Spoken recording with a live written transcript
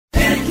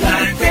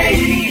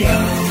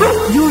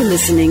You're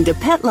listening to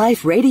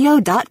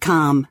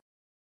PetLifeRadio.com.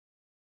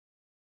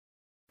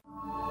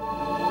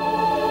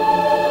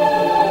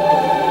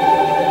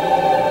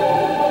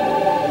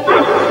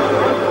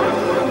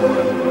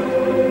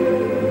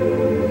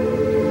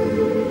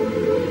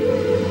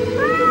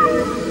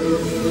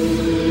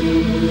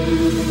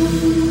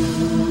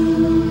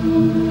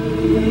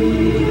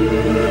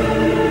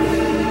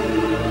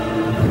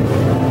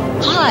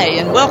 Hi,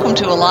 and welcome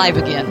to Alive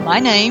Again. My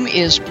name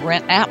is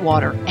Brent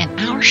Atwater, and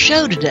our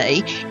show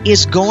today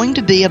is going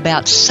to be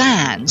about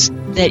signs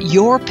that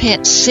your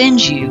pet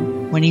sends you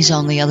when he's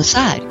on the other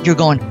side. You're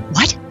going,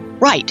 what?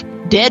 Right.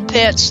 Dead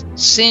pets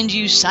send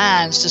you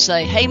signs to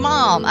say, hey,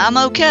 Mom, I'm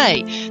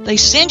okay. They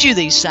send you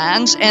these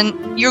signs,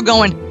 and you're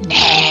going,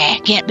 nah,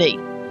 can't be.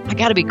 I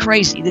got to be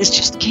crazy. This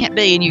just can't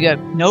be. And you go,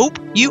 nope,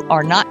 you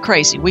are not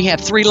crazy. We have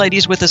 3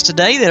 ladies with us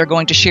today that are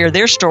going to share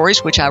their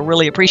stories, which I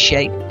really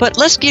appreciate. But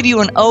let's give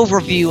you an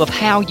overview of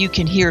how you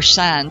can hear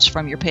signs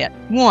from your pet.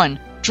 1,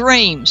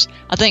 dreams.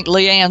 I think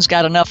Leanne's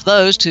got enough of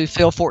those to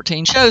fill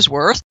 14 shows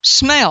worth.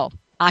 Smell.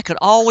 I could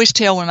always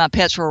tell when my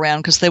pets were around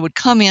because they would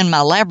come in,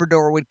 my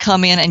Labrador would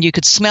come in, and you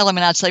could smell them,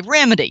 and I'd say,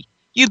 Remedy,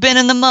 you've been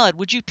in the mud.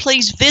 Would you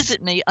please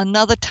visit me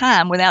another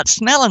time without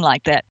smelling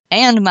like that?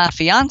 And my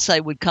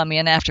fiance would come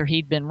in after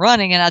he'd been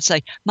running, and I'd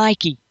say,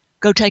 Mikey,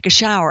 go take a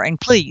shower, and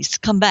please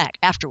come back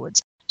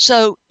afterwards.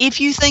 So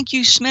if you think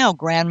you smell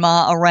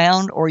Grandma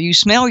around or you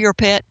smell your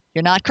pet,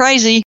 you're not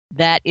crazy.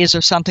 That is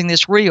something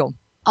that's real.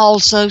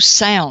 Also,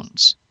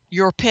 sounds.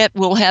 Your pet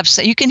will have,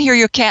 you can hear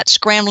your cat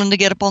scrambling to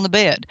get up on the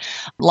bed.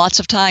 Lots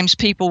of times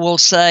people will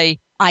say,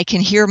 I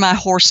can hear my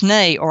horse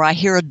neigh, or I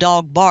hear a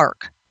dog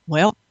bark.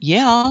 Well,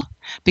 yeah,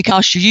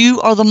 because you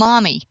are the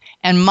mommy,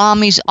 and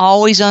mommies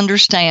always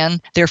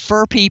understand their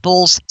fur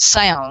people's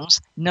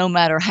sounds, no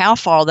matter how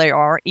far they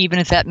are, even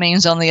if that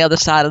means on the other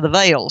side of the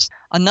veils.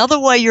 Another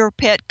way your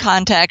pet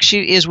contacts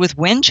you is with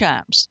wind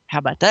chimes. How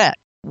about that?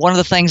 One of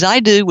the things I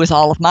do with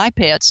all of my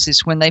pets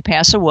is when they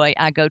pass away,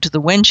 I go to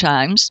the wind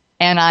chimes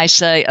and I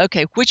say,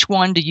 okay, which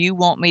one do you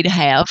want me to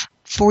have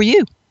for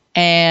you?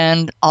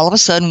 And all of a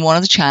sudden, one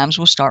of the chimes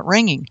will start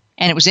ringing.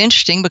 And it was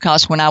interesting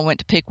because when I went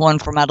to pick one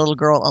for my little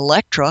girl,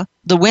 Electra,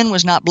 the wind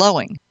was not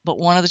blowing, but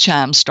one of the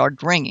chimes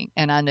started ringing.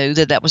 And I knew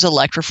that that was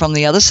Electra from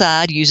the other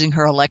side using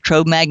her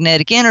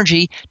electromagnetic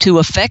energy to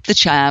affect the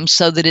chime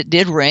so that it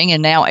did ring.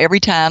 And now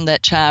every time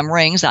that chime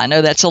rings, I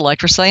know that's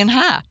Electra saying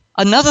hi.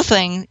 Another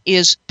thing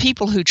is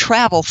people who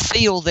travel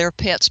feel their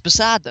pets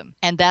beside them,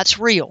 and that's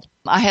real.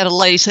 I had a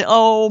lady say,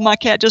 oh, my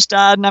cat just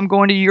died and I'm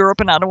going to Europe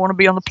and I don't want to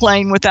be on the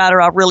plane without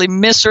her. I really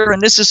miss her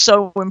and this is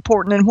so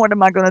important and what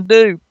am I going to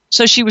do?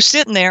 So she was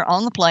sitting there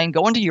on the plane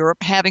going to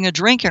Europe having a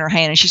drink in her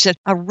hand and she said,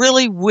 I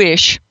really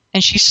wish,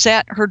 and she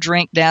sat her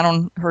drink down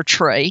on her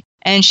tray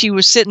and she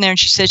was sitting there and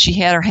she said she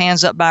had her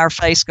hands up by her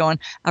face going,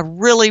 I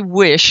really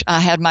wish I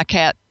had my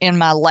cat in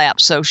my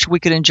lap so we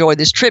could enjoy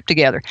this trip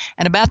together.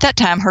 And about that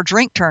time, her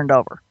drink turned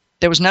over.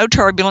 There was no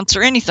turbulence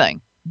or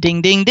anything.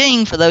 Ding, ding,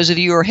 ding, for those of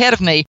you who are ahead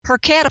of me. Her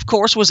cat, of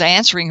course, was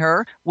answering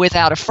her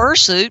without a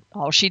fursuit.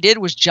 All she did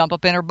was jump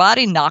up in her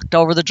body, knocked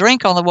over the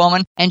drink on the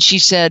woman, and she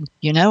said,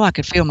 you know, I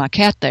could feel my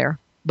cat there.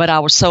 But I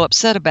was so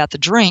upset about the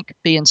drink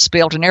being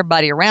spilled and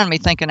everybody around me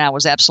thinking I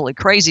was absolutely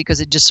crazy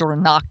because it just sort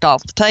of knocked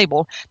off the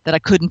table that I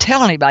couldn't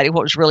tell anybody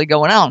what was really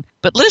going on.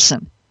 But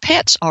listen,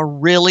 pets are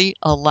really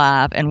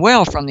alive and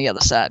well from the other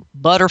side.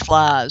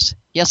 Butterflies.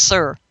 Yes,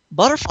 sir.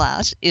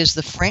 Butterflies is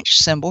the French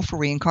symbol for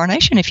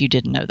reincarnation, if you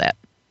didn't know that.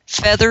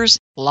 Feathers,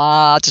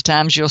 lots of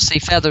times you'll see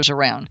feathers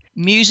around.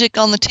 Music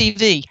on the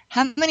TV.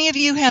 How many of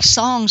you have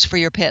songs for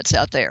your pets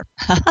out there?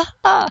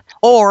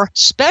 Or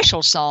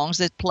special songs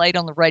that played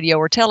on the radio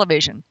or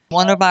television.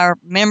 One of our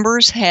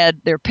members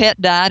had their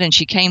pet died and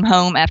she came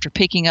home after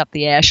picking up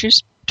the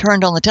ashes,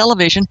 turned on the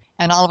television,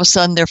 and all of a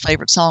sudden their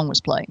favorite song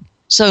was playing.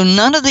 So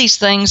none of these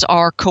things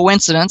are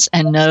coincidence,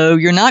 and no,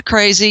 you're not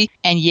crazy,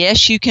 and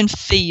yes, you can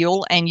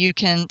feel and you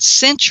can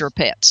sense your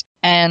pets.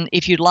 And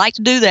if you'd like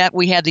to do that,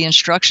 we have the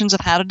instructions of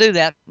how to do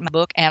that in my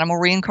book, Animal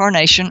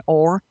Reincarnation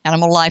or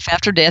Animal Life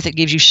After Death. It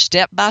gives you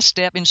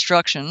step-by-step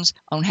instructions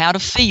on how to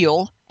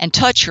feel and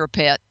touch your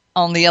pet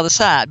on the other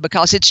side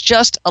because it's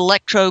just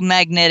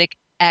electromagnetic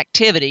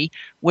activity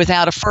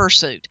without a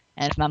fursuit.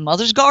 And if my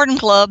Mother's Garden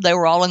Club, they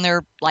were all in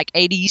their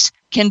 80s,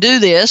 can do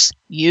this,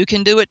 you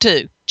can do it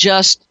too.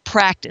 Just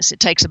practice. It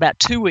takes about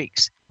 2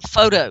 weeks.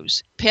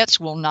 Photos. Pets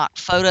will knock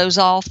photos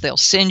off. They'll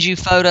send you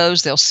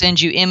photos. They'll send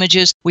you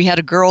images. We had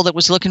a girl that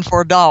was looking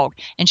for a dog,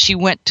 and she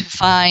went to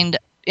find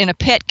in a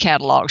pet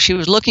catalog. She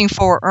was looking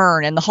for an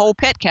urn, and the whole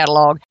pet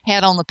catalog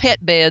had on the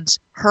pet beds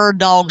her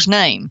dog's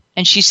name.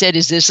 And she said,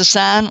 is this a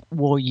sign?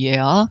 Well,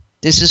 yeah.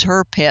 This is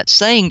her pet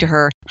saying to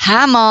her,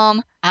 hi,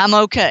 Mom, I'm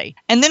okay.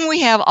 And then we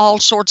have all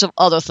sorts of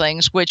other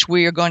things, which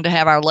we are going to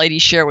have our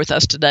ladies share with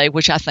us today,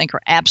 which I think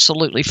are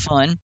absolutely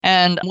fun.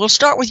 And we'll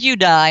start with you,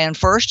 Diane.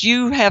 First,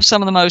 you have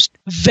some of the most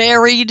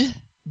varied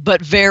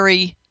but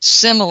very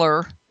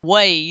similar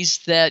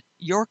ways that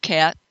your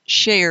cat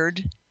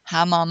shared,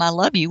 hi, Mom, I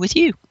love you with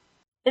you.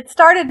 It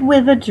started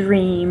with a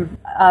dream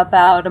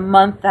about a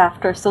month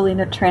after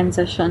Selena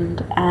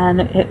transitioned, and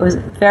it was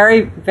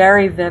very,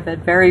 very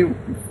vivid, very,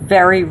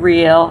 very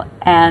real.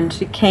 And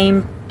she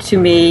came to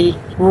me,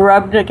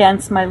 rubbed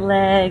against my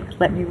leg,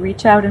 let me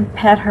reach out and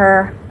pet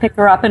her, pick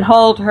her up and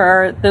hold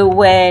her the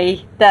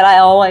way that I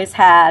always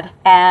had.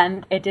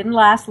 And it didn't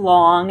last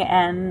long,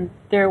 and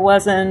there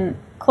wasn't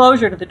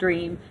closure to the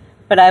dream.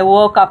 But I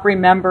woke up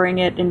remembering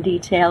it in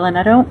detail, and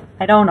I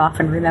don't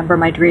often remember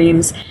my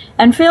dreams,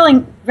 and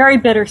feeling very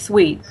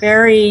bittersweet,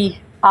 very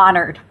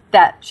honored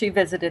that she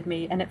visited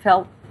me, and it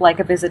felt like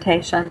a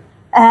visitation.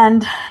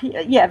 And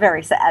yeah,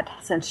 very sad,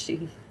 since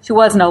she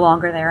was no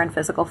longer there in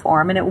physical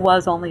form, and it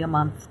was only a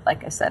month,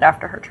 like I said,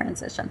 after her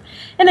transition.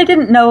 And I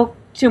didn't know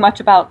too much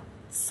about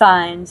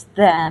signs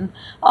then.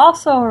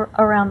 Also,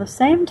 around the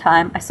same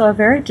time, I saw a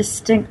very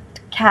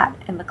distinct cat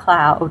in the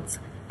clouds.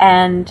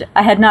 And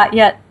I had not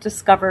yet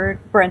discovered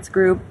Brent's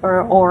group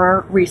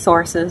or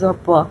resources or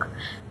book,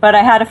 but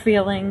I had a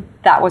feeling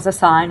that was a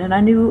sign, and I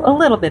knew a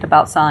little bit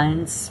about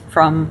signs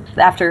from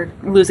after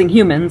losing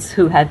humans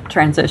who had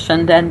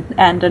transitioned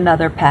and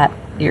another pet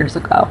years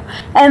ago.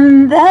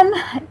 And then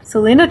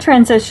Selena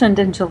transitioned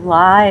in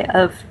July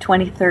of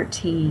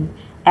 2013,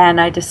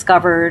 and I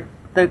discovered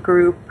the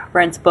group,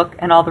 Brent's book,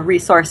 and all the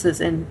resources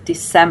in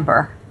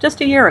December, just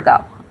a year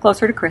ago,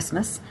 closer to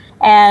Christmas.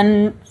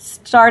 And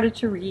started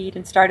to read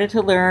and started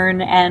to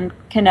learn and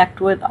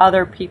connect with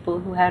other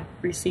people who had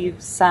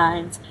received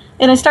signs.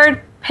 And I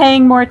started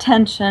paying more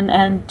attention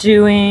and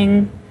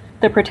doing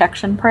the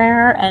protection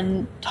prayer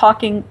and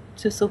talking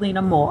to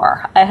Selena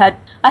more. I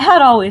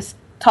had always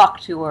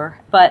talked to her,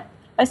 but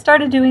I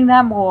started doing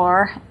that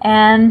more.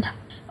 And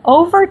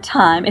over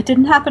time, it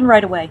didn't happen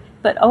right away,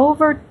 but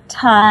over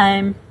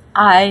time,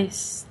 I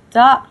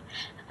stopped.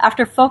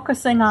 After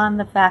focusing on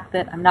the fact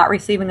that I'm not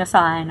receiving a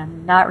sign,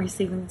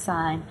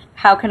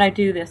 how can I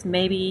do this?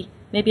 Maybe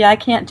I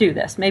can't do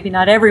this. Maybe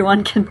not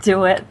everyone can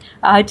do it.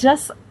 I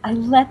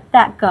let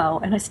that go,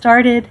 and I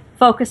started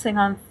focusing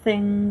on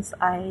things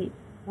I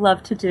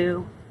love to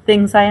do,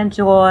 things I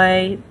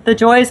enjoy, the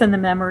joys and the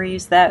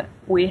memories that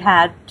we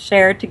had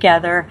shared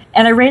together,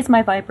 and I raised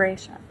my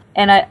vibration.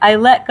 And I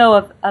let go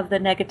of the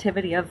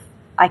negativity of,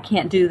 I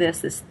can't do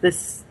this,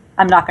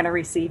 I'm not going to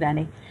receive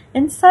any.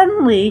 And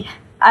suddenly,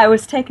 I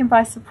was taken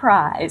by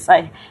surprise.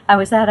 I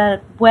was at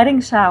a wedding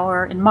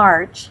shower in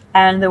March,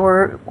 and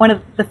one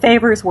of the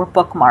favors were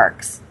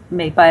bookmarks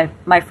made by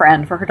my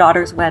friend for her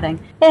daughter's wedding.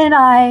 And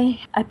I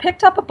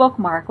picked up a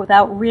bookmark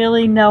without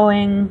really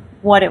knowing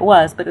what it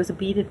was, but it was a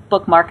beaded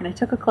bookmark, and I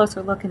took a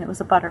closer look, and it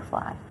was a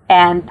butterfly.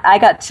 And I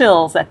got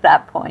chills at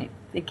that point,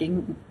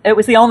 thinking it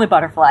was the only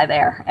butterfly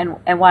there,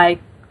 and why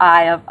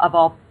I, of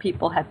all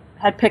people,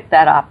 had picked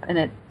that up, and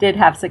it did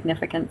have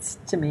significance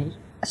to me.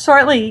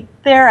 Shortly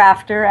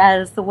thereafter,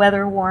 as the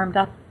weather warmed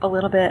up a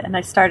little bit and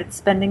I started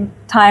spending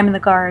time in the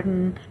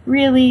garden,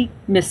 really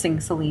missing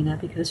Selena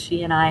because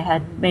she and I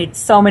had made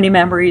so many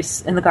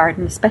memories in the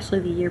garden, especially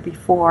the year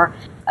before,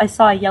 I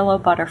saw a yellow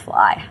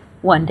butterfly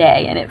one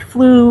day, and it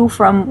flew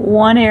from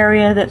one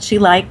area that she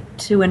liked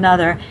to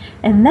another,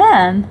 and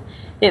then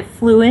it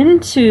flew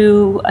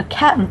into a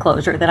cat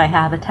enclosure that I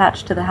have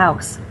attached to the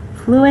house,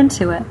 flew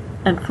into it,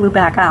 and flew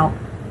back out.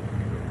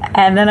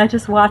 And then I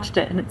just watched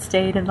it, and it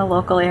stayed in the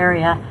local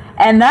area.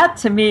 And that,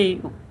 to me,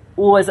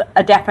 was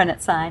a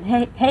definite sign.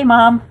 Hey,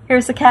 Mom,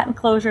 here's the cat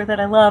enclosure that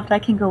I loved. I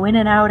can go in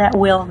and out at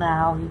will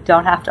now. You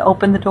don't have to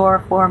open the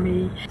door for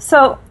me.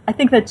 So I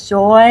think the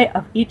joy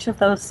of each of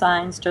those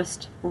signs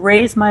just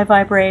raised my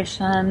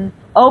vibration,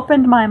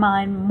 opened my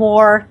mind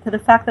more to the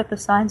fact that the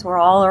signs were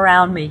all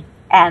around me,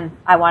 and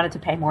I wanted to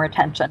pay more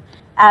attention.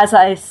 As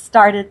I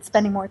started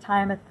spending more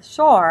time at the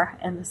shore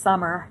in the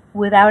summer,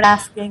 without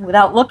asking,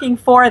 without looking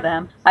for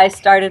them, I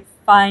started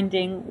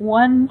finding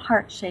one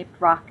heart-shaped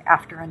rock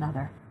after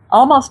another,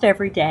 almost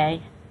every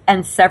day,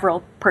 and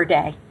several per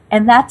day.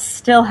 And that's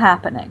still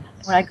happening.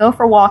 When I go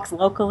for walks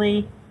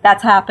locally,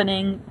 that's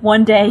happening.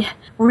 One day,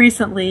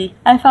 recently,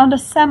 I found a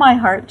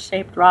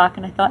semi-heart-shaped rock,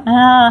 and I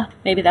thought,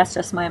 maybe that's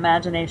just my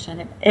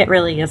imagination. It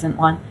really isn't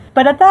one.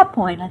 But at that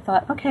point, I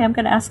thought, okay, I'm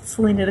going to ask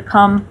Selena to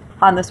come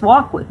on this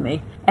walk with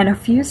me. And a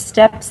few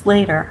steps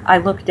later, I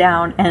looked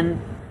down,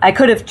 and I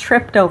could have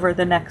tripped over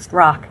the next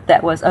rock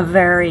that was a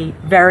very,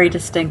 very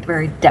distinct,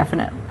 very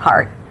definite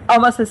heart.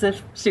 Almost as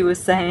if she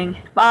was saying,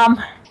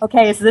 Mom,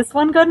 okay, is this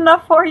one good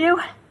enough for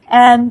you?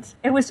 And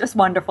it was just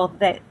wonderful.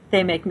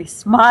 They make me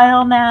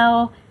smile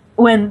now.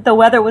 When the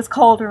weather was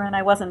colder and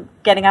I wasn't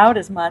getting out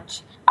as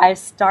much, I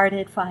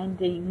started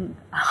finding...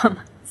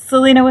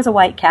 Selena was a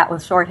white cat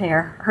with short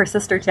hair. Her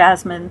sister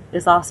Jasmine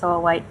is also a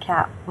white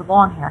cat with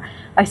long hair.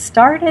 I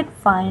started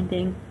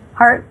finding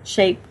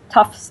heart-shaped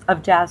tufts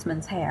of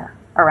Jasmine's hair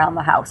around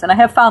the house, and I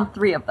have found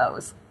 3 of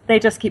those. They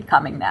just keep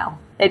coming now.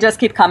 They just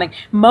keep coming.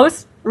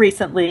 Most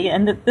recently,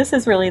 and this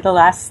is really the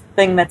last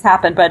thing that's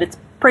happened, but it's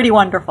pretty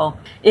wonderful,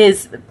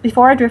 is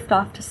before I drift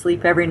off to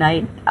sleep every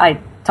night, I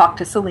talk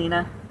to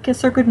Selena,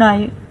 kiss her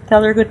goodnight,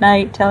 tell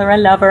her I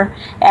love her,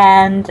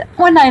 and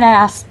one night I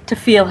asked to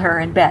feel her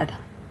in bed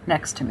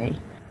next to me.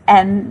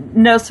 And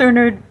no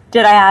sooner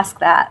did I ask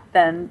that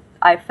than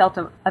I felt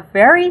a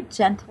very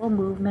gentle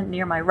movement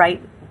near my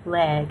right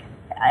leg.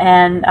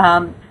 And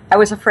I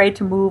was afraid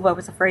to move. I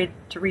was afraid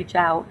to reach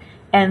out.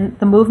 And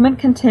the movement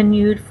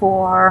continued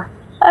for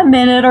a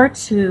minute or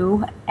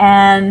two.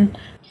 And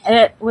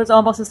it was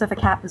almost as if a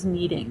cat was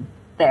kneading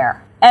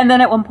there. And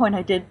then at one point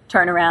I did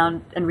turn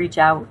around and reach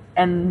out,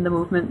 and the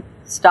movement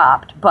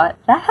stopped. But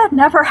that had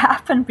never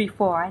happened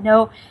before. I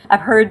know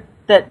I've heard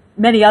that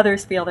many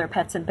others feel their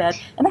pets in bed,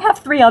 and I have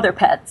 3 other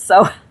pets.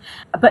 So,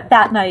 but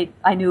that night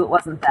I knew it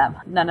wasn't them.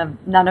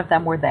 None of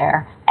them were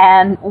there.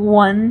 And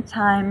one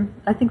time,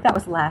 I think that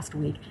was last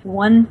week,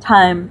 one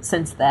time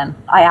since then,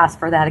 I asked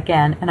for that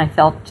again, and I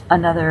felt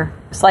another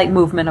slight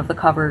movement of the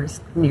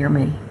covers near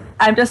me.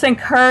 I'm just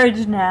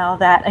encouraged now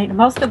that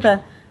most of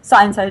the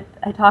signs I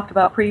talked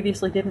about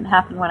previously didn't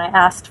happen when I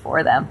asked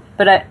for them,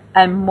 but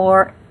I'm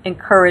more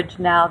encouraged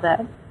now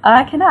that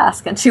I can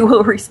ask and she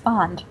will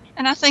respond.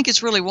 And I think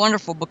it's really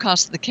wonderful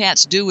because the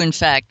cats do, in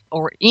fact,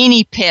 or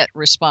any pet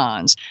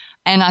responds.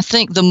 And I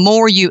think the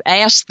more you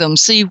ask them,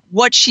 see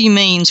what she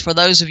means for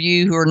those of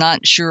you who are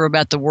not sure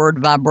about the word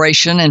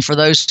vibration, and for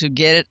those who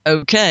get it,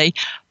 okay.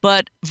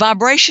 But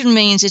vibration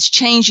means it's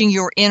changing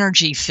your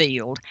energy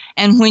field.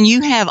 And when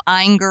you have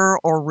anger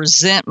or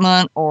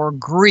resentment or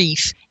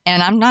grief,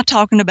 and I'm not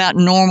talking about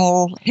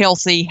normal,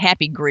 healthy,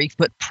 happy grief,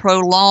 but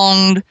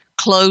prolonged,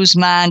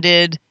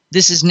 closed-minded,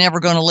 this is never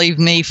going to leave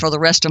me for the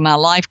rest of my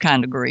life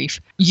kind of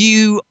grief,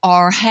 you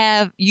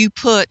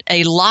put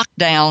a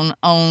lockdown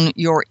on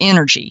your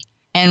energy.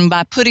 And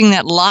by putting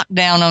that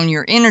lockdown on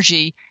your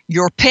energy,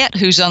 your pet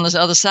who's on the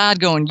other side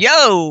going,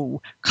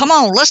 yo, come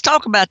on, let's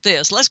talk about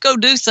this. Let's go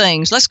do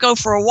things. Let's go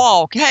for a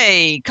walk.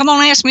 Hey, come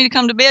on, ask me to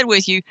come to bed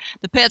with you.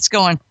 The pet's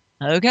going,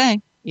 okay,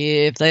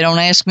 if they don't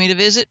ask me to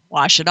visit,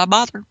 why should I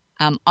bother?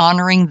 I'm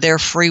honoring their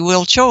free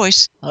will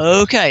choice.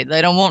 Okay,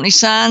 they don't want any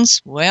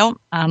signs.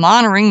 Well, I'm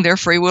honoring their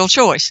free will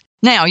choice.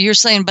 Now, you're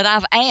saying, but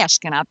I've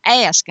asked, and I've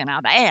asked, and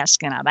I've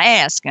asked, and I've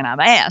asked, and I've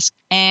asked,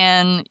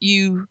 and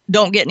you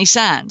don't get any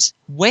signs.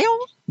 Well,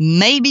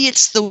 maybe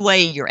it's the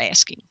way you're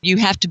asking. You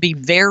have to be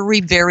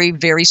very, very,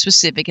 very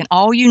specific, and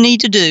all you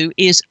need to do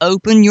is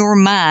open your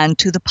mind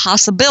to the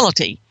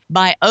possibility.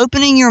 By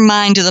opening your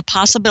mind to the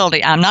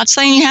possibility, I'm not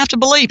saying you have to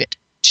believe it.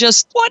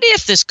 Just, what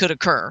if this could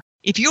occur?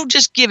 If you'll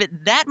just give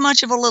it that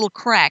much of a little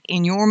crack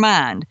in your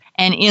mind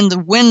and in the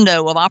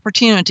window of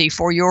opportunity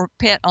for your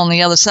pet on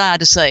the other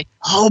side to say,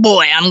 oh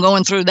boy, I'm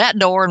going through that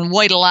door and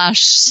wait till I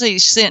see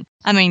scent.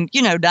 I mean,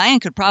 Diane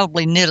could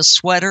probably knit a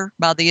sweater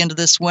by the end of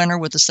this winter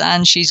with the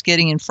signs she's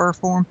getting in fur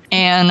form.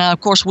 And of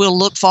course, we'll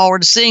look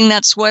forward to seeing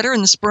that sweater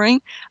in the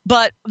spring.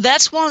 But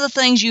that's one of the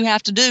things you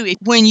have to do.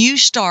 When you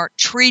start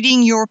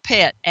treating your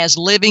pet as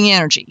living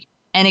energy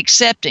and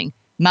accepting,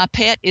 my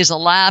pet is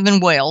alive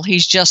and well,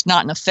 he's just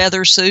not in a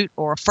feather suit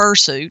or a fur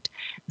suit,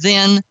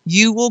 then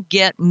you will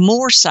get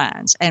more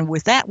signs. And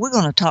with that, we're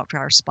going to talk to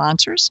our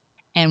sponsors,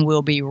 and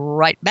we'll be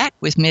right back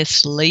with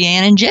Miss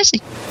Leanne and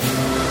Jessie.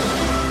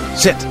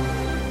 Sit.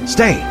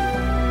 Stay.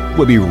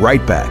 We'll be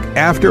right back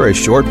after a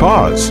short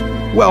pause.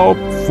 Well,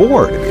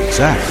 4 to be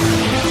exact.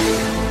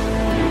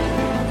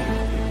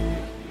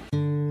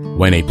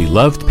 When a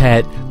beloved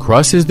pet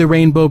crosses the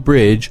rainbow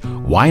bridge,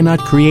 why not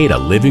create a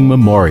living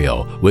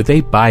memorial with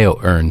a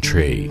bio-urn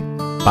tree?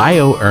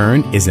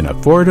 Bio-urn is an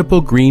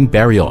affordable green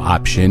burial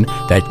option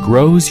that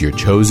grows your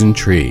chosen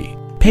tree.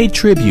 Pay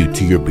tribute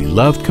to your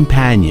beloved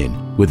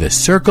companion with a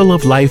Circle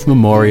of Life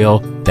memorial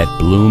that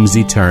blooms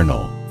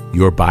eternal.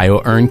 Your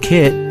bio-urn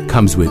kit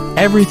comes with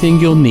everything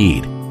you'll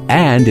need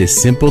and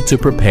is simple to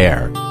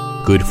prepare.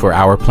 Good for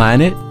our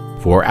planet,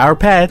 for our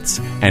pets,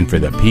 and for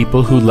the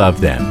people who love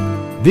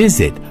them.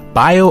 Visit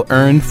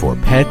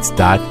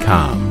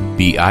biournforpets.com.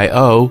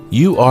 BIOURN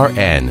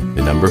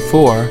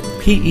 4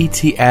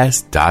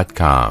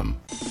 PETS.com.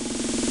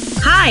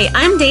 Hi,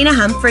 I'm Dana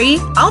Humphrey,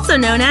 also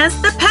known as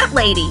the Pet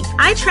Lady.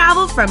 I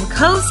travel from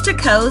coast to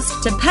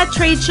coast to pet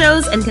trade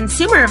shows and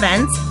consumer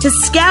events to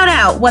scout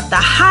out what the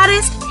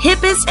hottest,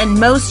 hippest, and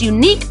most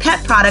unique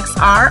pet products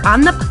are on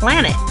the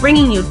planet,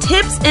 bringing you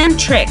tips and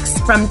tricks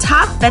from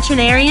top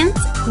veterinarians,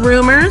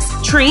 groomers,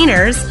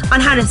 trainers on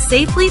how to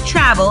safely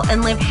travel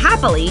and live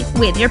happily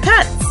with your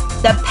pets.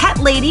 The Pet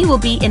Lady will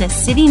be in a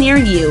city near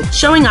you,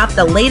 showing off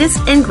the latest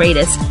and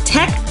greatest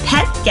tech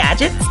pet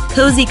gadgets,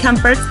 cozy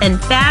comforts, and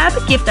fab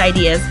gift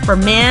ideas for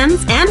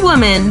man's and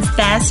woman's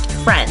best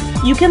friend.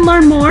 You can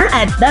learn more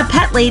at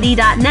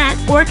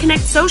thepetlady.net or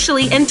connect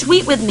socially and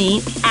tweet with me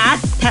at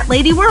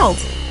PetLadyWorld.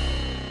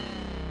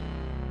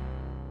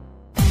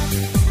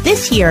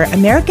 This year,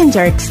 Americans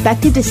are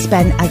expected to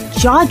spend a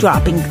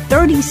jaw-dropping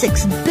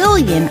 $36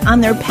 billion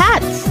on their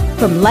pets.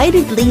 From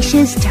lighted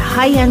leashes to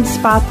high-end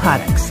spa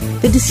products,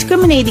 the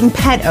discriminating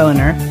pet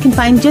owner can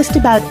find just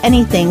about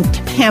anything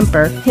to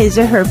pamper his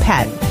or her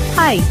pet.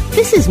 Hi,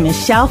 this is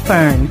Michelle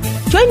Fern.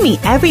 Join me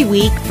every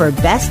week for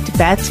Best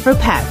Bets for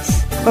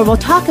Pets, where we'll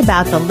talk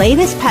about the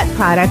latest pet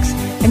products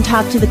and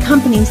talk to the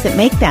companies that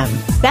make them.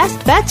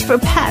 Best Bets for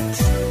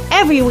Pets,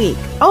 every week,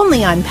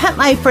 only on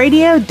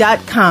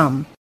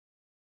PetLifeRadio.com.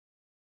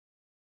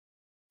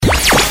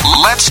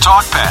 Let's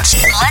talk pets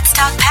Let's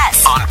talk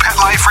pets on Pet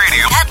Life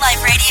Radio. Pet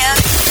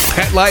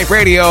Life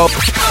Radio.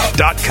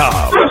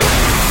 PetLifeRadio.com.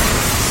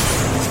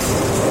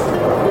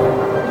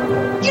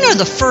 You know,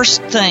 the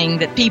first thing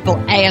that people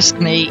ask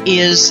me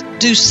is,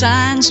 do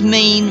signs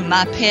mean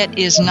my pet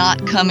is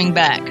not coming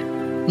back?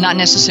 Not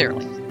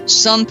necessarily.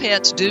 Some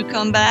pets do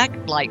come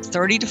back, like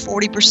 30 to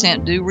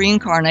 40% do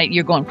reincarnate.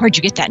 You're going, where'd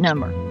you get that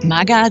number?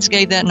 My guides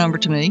gave that number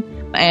to me.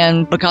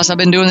 And because I've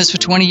been doing this for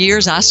 20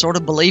 years, I sort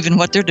of believe in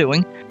what they're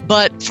doing.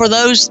 But for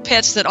those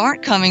pets that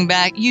aren't coming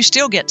back, you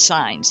still get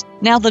signs.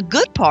 Now, the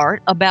good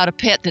part about a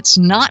pet that's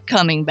not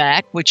coming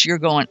back, which you're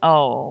going,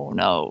 oh,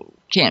 no,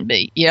 can't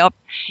be, yep,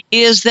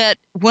 is that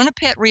when a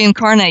pet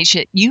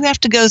reincarnates, you have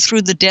to go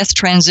through the death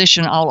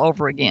transition all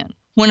over again.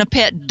 When a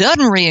pet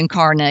doesn't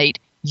reincarnate,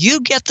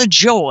 you get the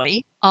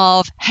joy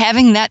of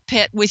having that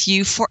pet with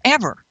you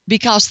forever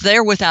because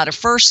they're without a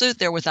fursuit,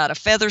 they're without a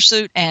feather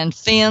suit and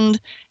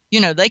finned. You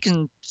know,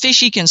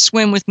 Fishy can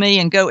swim with me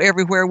and go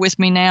everywhere with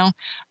me now.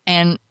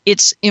 And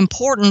it's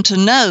important to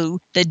know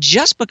that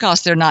just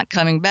because they're not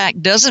coming back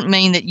doesn't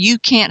mean that you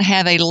can't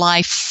have a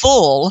life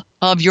full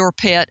of your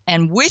pet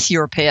and with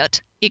your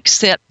pet,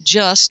 except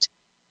just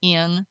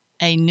in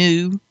a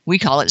new, we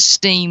call it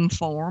steam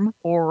form,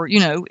 or, you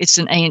know, it's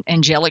an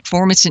angelic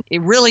form. It's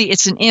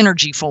an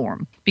energy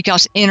form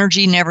because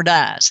energy never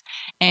dies.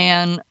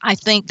 And I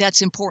think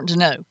that's important to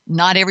know.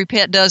 Not every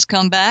pet does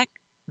come back.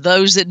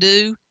 Those that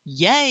do,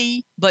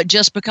 yay, but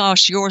just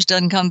because yours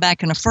doesn't come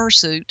back in a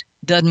fursuit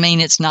doesn't mean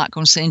it's not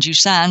going to send you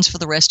signs for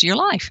the rest of your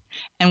life.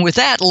 And with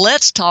that,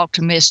 let's talk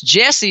to Miss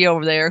Jessie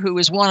over there, who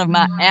is one of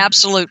my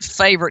absolute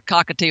favorite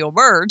cockatiel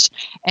birds.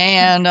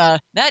 And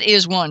that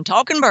is one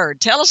talking bird.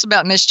 Tell us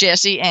about Miss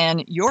Jessie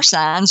and your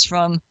signs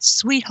from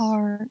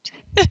Sweetheart.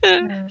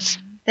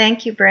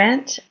 Thank you,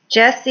 Brent.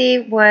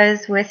 Jessie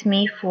was with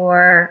me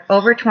for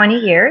over 20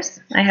 years.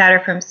 I had her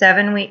from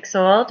 7 weeks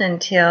old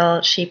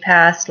until she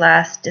passed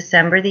last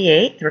December the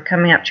 8th. We're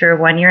coming up to her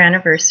 1-year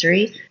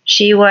anniversary.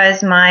 She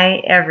was my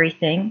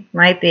everything,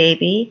 my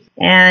baby,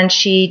 and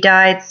she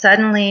died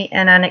suddenly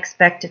and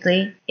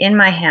unexpectedly in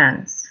my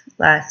hands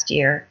last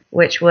year,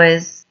 which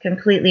was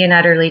completely and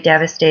utterly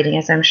devastating,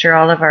 as I'm sure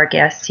all of our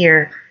guests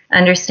here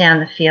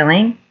understand the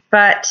feeling.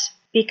 But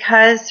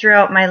because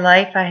throughout my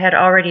life I had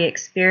already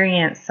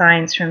experienced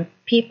signs from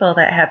people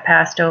that had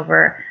passed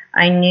over,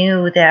 I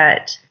knew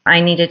that I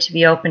needed to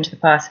be open to the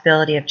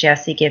possibility of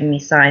Jessie giving me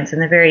signs.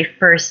 And the very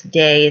first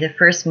day, the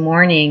first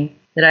morning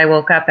that I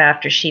woke up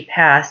after she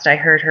passed, I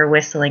heard her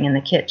whistling in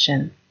the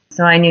kitchen.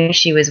 So I knew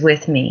she was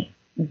with me.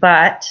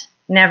 But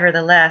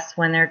nevertheless,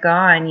 when they're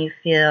gone, you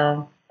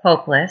feel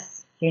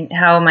hopeless.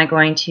 How am I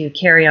going to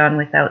carry on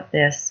without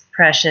this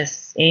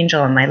precious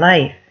angel in my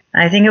life?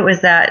 I think it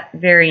was that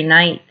very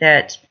night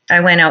that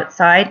I went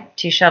outside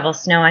to shovel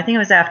snow. I think it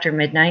was after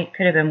midnight.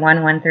 Could have been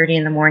 1:30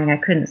 in the morning. I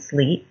couldn't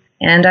sleep.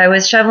 And I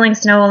was shoveling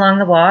snow along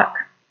the walk.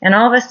 And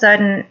all of a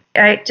sudden,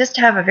 I just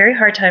have a very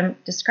hard time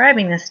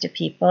describing this to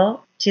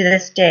people to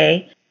this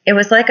day. It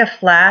was like a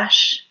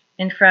flash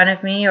in front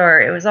of me, or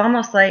it was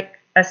almost like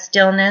a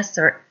stillness,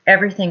 or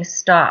everything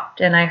stopped.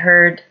 And I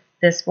heard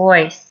this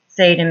voice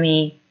say to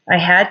me, I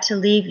had to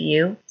leave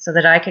you so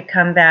that I could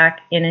come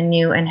back in a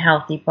new and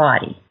healthy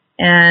body.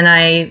 And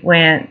I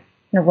went,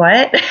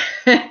 what?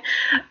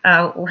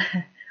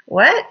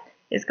 What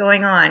is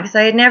going on? Because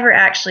I had never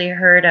actually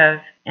heard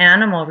of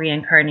animal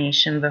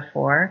reincarnation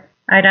before.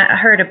 I'd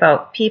heard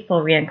about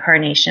people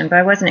reincarnation, but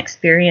I wasn't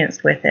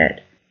experienced with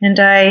it. And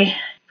I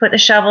put the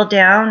shovel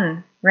down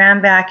and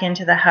ran back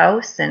into the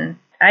house. And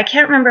I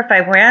can't remember if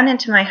I ran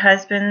into my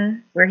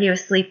husband where he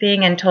was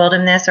sleeping and told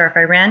him this, or if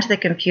I ran to the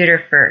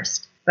computer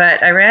first.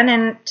 But I ran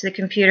into the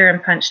computer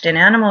and punched in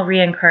animal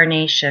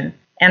reincarnation.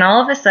 And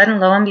all of a sudden,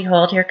 lo and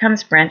behold, here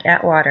comes Brent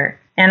Atwater.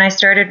 And I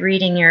started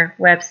reading your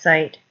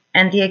website.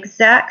 And the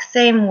exact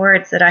same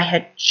words that I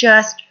had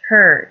just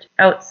heard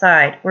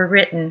outside were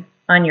written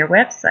on your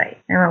website.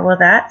 And I went, well,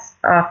 that's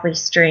awfully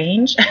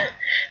strange.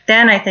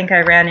 Then I think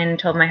I ran in and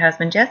told my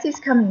husband,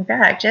 Jessie's coming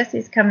back.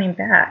 Jessie's coming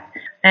back.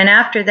 And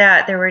after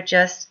that, there were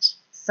just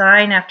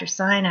sign after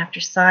sign after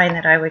sign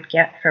that I would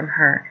get from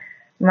her.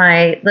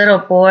 My little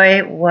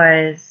boy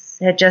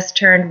had just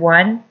turned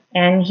 1.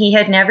 And he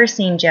had never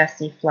seen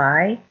Jessie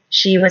fly.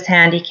 She was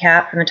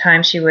handicapped from the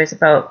time she was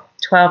about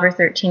 12 or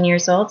 13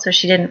 years old, so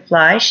she didn't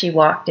fly. She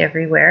walked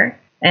everywhere.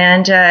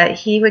 And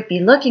he would be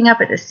looking up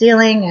at the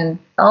ceiling and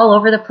all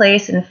over the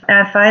place. And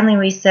finally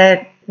we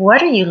said,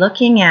 what are you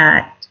looking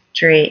at,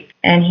 Drake?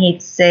 And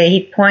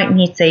he'd point and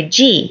he'd say,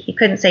 G. He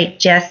couldn't say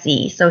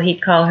Jessie, so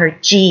he'd call her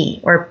G,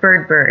 or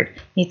Bird.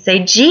 He'd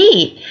say,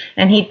 G,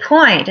 and he'd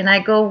point, and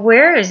I'd go,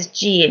 where is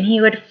G? And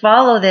he would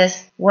follow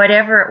this,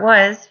 whatever it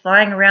was,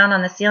 flying around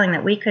on the ceiling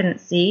that we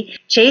couldn't see,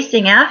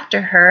 chasing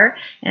after her,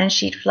 and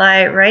she'd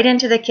fly right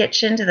into the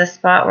kitchen to the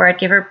spot where I'd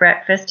give her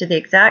breakfast, to the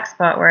exact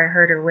spot where I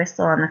heard her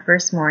whistle on the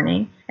first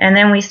morning. And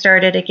then we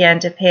started again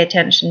to pay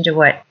attention to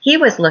what he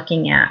was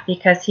looking at,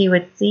 because he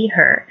would see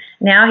her.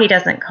 Now he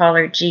doesn't call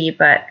her G,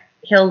 but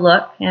he'll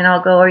look, and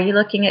I'll go, are you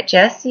looking at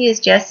Jessie? Is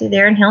Jessie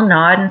there? And he'll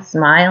nod and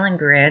smile and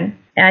grin.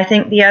 And I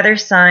think the other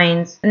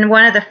signs, and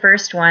one of the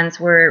first ones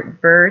were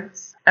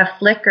birds. A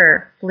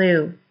flicker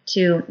flew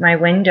to my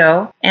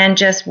window and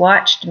just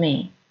watched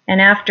me. And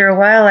after a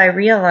while, I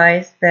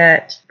realized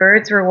that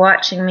birds were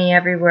watching me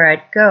everywhere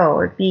I'd go. It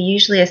would be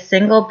usually a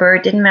single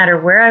bird, didn't matter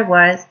where I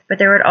was, but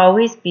there would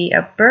always be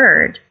a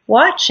bird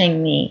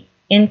watching me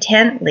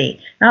intently.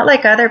 Not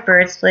like other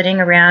birds flitting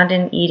around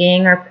and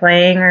eating or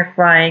playing or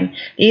flying.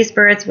 These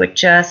birds would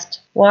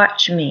just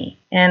watch me.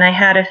 And I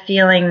had a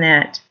feeling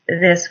that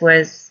this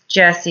was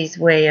Jesse's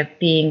way of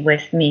being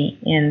with me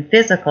in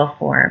physical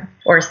form,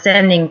 or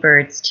sending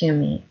birds to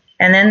me.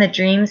 And then the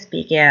dreams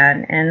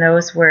began, and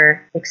those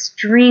were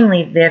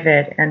extremely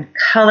vivid and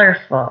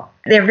colorful.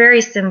 They're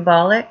very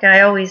symbolic.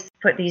 I always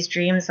put these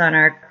dreams on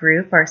our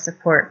group, our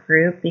support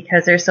group,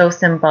 because they're so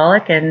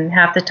symbolic, and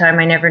half the time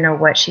I never know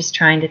what she's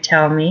trying to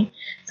tell me.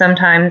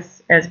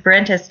 Sometimes, as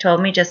Brent has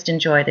told me, just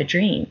enjoy the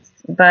dreams.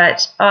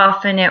 But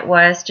often it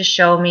was to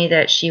show me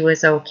that she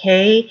was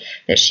okay,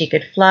 that she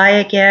could fly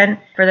again.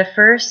 For the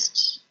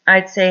first,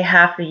 I'd say,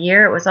 half a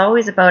year, it was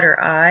always about her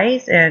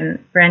eyes,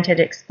 and Brent had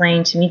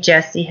explained to me,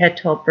 Jessie had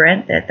told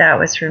Brent that that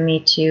was for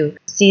me to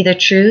see the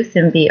truth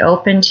and be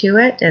open to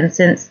it. And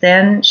since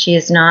then, she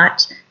has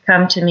not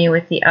come to me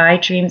with the eye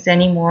dreams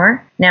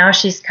anymore. Now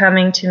she's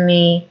coming to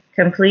me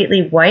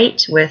completely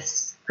white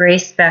with gray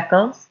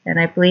speckles, and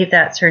I believe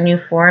that's her new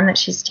form that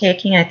she's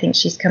taking. I think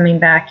she's coming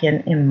back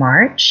in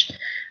March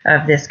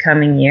of this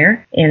coming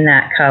year in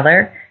that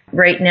color.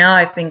 Right now,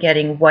 I've been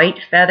getting white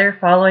feather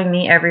following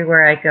me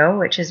everywhere I go,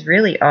 which is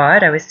really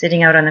odd. I was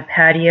sitting out on the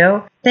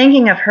patio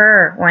thinking of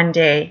her one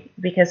day,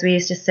 because we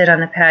used to sit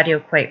on the patio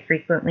quite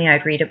frequently.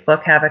 I'd read a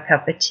book, have a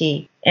cup of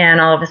tea, and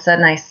all of a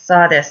sudden I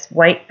saw this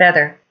white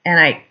feather, and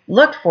I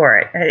looked for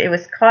it. It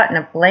was caught in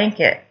a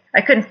blanket. I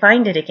couldn't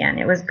find it again.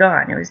 It was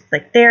gone. It was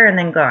like there and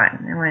then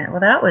gone. I went,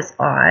 well, that was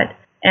odd.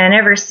 And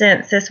ever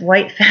since, this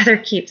white feather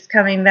keeps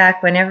coming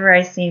back whenever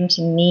I seem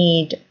to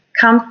need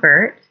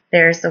comfort.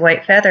 There's the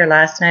white feather.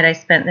 Last night I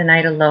spent the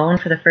night alone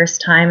for the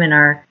first time in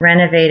our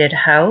renovated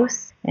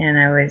house, and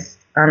I was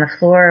on the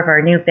floor of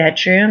our new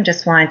bedroom,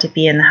 just wanted to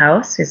be in the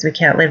house because we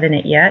can't live in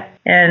it yet.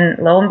 And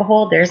lo and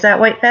behold, there's that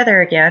white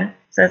feather again.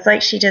 So it's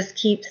like she just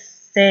keeps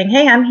saying,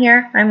 hey, I'm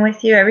here. I'm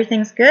with you.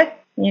 Everything's good.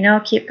 You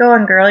know, keep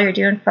going, girl. You're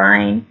doing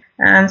fine.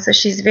 So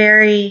she's a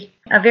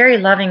very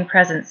loving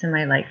presence in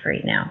my life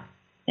right now.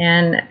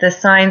 And the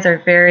signs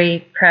are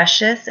very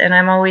precious, and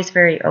I'm always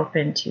very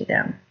open to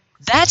them.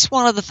 That's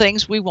one of the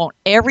things we want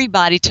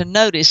everybody to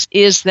notice,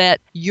 is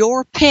that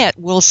your pet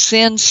will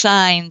send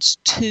signs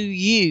to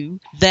you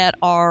that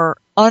are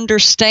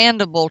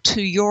understandable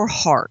to your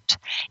heart.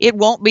 It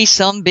won't be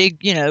some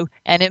big,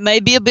 and it may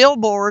be a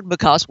billboard,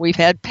 because we've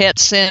had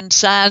pets send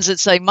signs that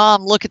say,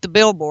 Mom, look at the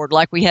billboard,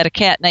 like we had a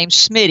cat named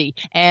Smitty.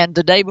 And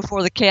the day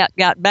before the cat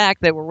got back,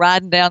 they were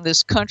riding down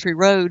this country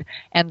road,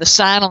 and the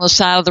sign on the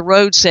side of the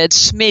road said,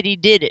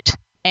 Smitty did it.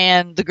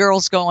 And the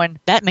girl's going,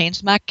 that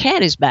means my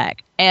cat is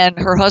back. And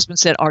her husband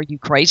said, are you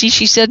crazy?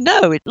 She said,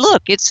 no,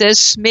 look, it says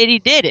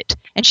Smitty did it.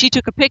 And she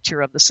took a picture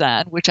of the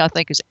sign, which I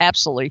think is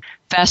absolutely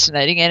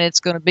fascinating. And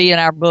it's going to be in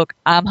our book,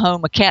 I'm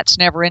Home, A Cat's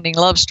Never-Ending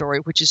Love Story,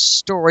 which is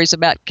stories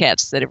about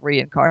cats that have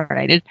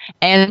reincarnated.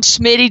 And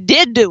Smitty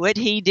did do it.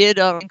 He did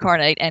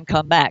incarnate and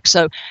come back.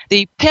 So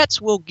the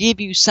pets will give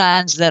you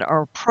signs that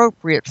are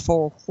appropriate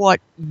for what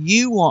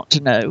you want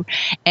to know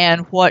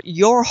and what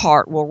your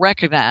heart will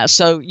recognize.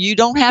 So you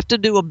don't have to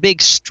do a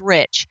big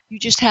stretch. You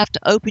just have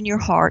to open your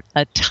heart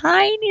a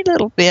tiny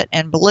little bit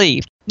and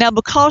believe. Now,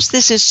 because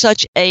this is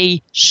such a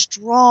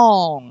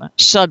strong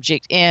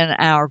subject in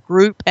our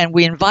group, and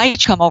we invite you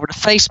to come over to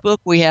Facebook,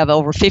 we have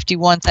over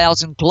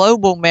 51,000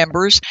 global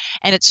members,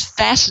 and it's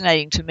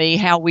fascinating to me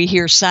how we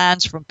hear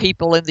signs from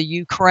people in the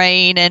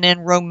Ukraine and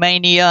in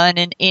Romania and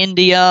in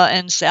India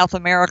and South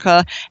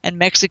America and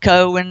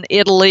Mexico and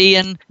Italy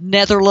and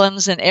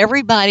Netherlands, and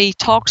everybody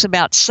talks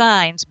about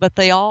signs, but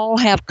they all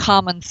have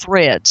common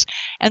threads.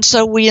 And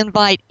so we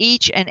invite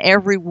each and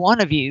every one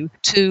of you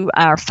to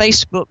our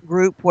Facebook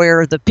group,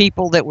 where the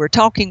people that we're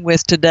talking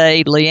with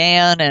today,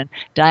 Leanne and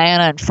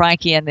Diana and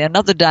Frankie and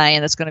another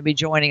Diane that's going to be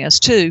joining us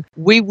too,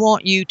 we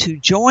want you to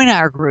join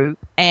our group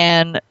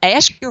and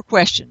ask your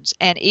questions.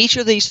 And each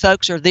of these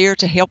folks are there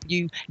to help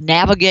you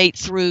navigate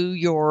through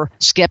your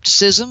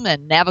skepticism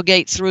and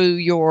navigate through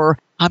your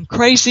I'm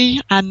crazy.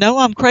 I know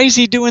I'm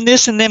crazy doing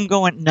this, and them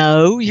going,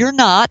 no, you're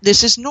not.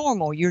 This is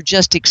normal. You're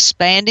just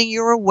expanding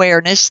your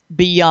awareness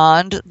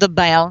beyond the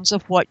bounds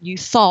of what you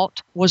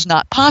thought was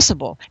not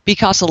possible,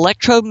 because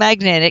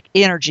electromagnetic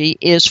energy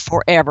is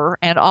forever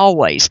and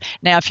always.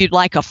 Now, if you'd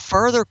like a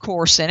further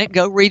course in it,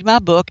 go read my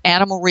book,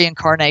 Animal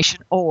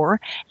Reincarnation or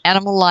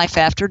Animal Life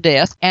After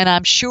Death, and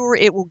I'm sure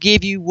it will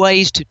give you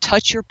ways to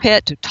touch your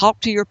pet, to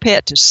talk to your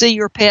pet, to see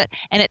your pet,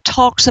 and it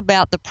talks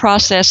about the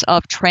process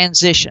of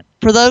transition.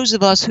 For those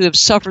of us who have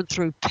suffered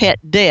through pet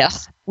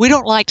death, we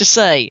don't like to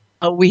say,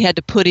 oh, we had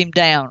to put him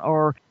down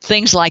or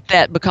things like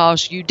that,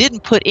 because you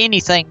didn't put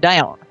anything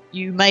down.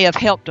 you may have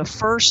helped a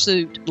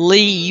fursuit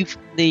leave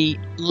the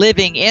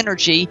living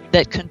energy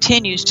that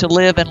continues to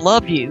live and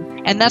love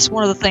you. And that's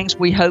one of the things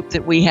we hope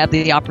that we have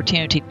the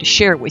opportunity to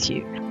share with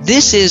you.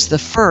 This is the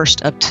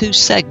first of 2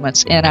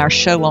 segments in our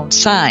show on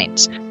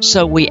signs.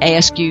 So we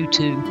ask you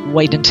to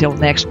wait until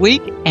next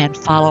week and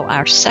follow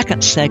our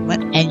second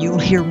segment, and you'll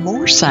hear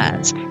more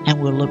signs,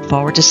 and we'll look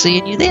forward to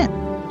seeing you then.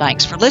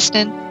 Thanks for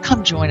listening.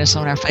 Come join us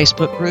on our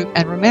Facebook group.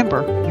 And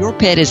remember, your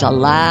pet is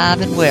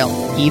alive and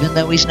well, even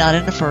though he's not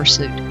in a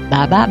fursuit.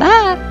 Bye, bye,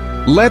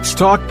 bye. Let's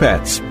Talk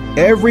Pets,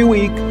 every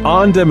week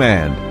on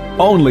demand,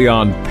 only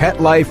on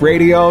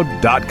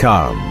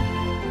PetLifeRadio.com.